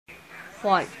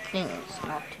5 things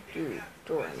not to do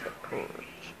during the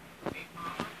purge.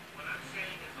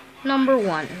 Number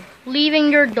 1,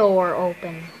 leaving your door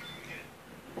open.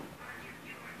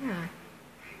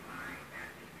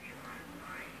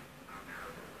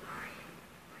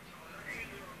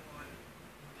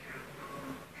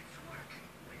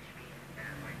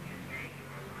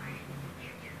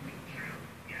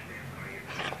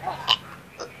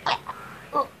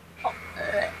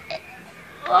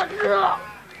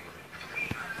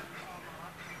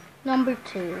 Number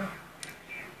 2,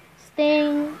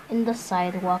 staying in the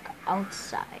sidewalk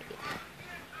outside.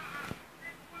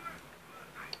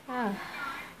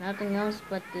 Nothing else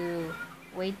but to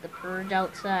wait the purge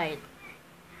outside.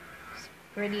 It's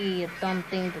pretty a dumb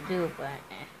thing to do, but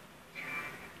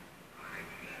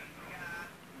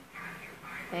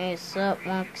Hey, sup?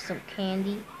 Want some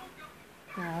candy?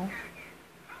 No.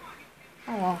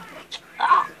 Oh well.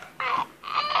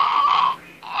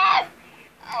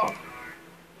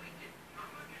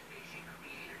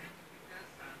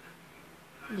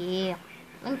 Yeah,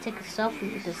 let me take a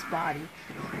selfie with this body.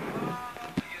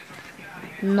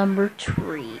 Number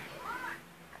 3,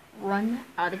 run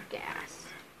out of gas.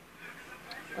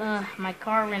 My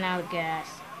car ran out of gas.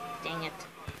 Dang it.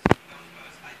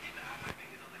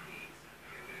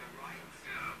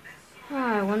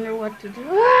 I wonder what to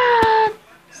do.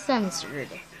 Censored.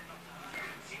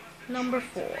 Number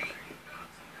 4,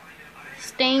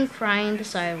 staying crying the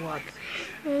sidewalk.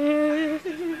 Ooh,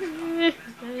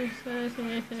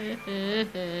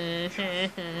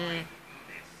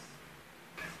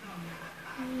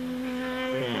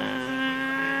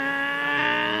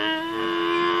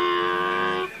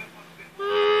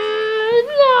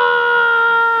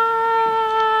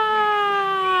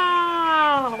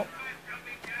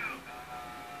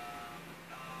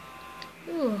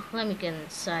 let me get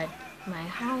inside my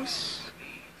house.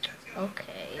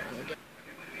 Okay,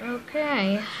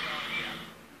 okay.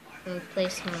 Let me play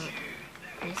some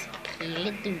Call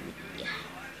of Duty.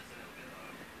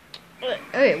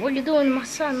 Hey, what are you doing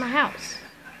inside my house?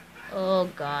 Oh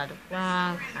God,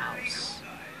 wrong house.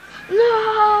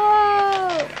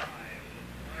 No!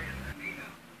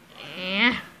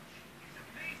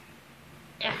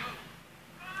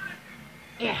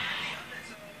 Yeah.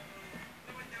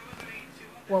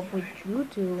 What would you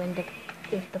do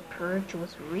if the purge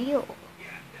was real?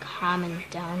 Comment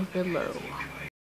down below.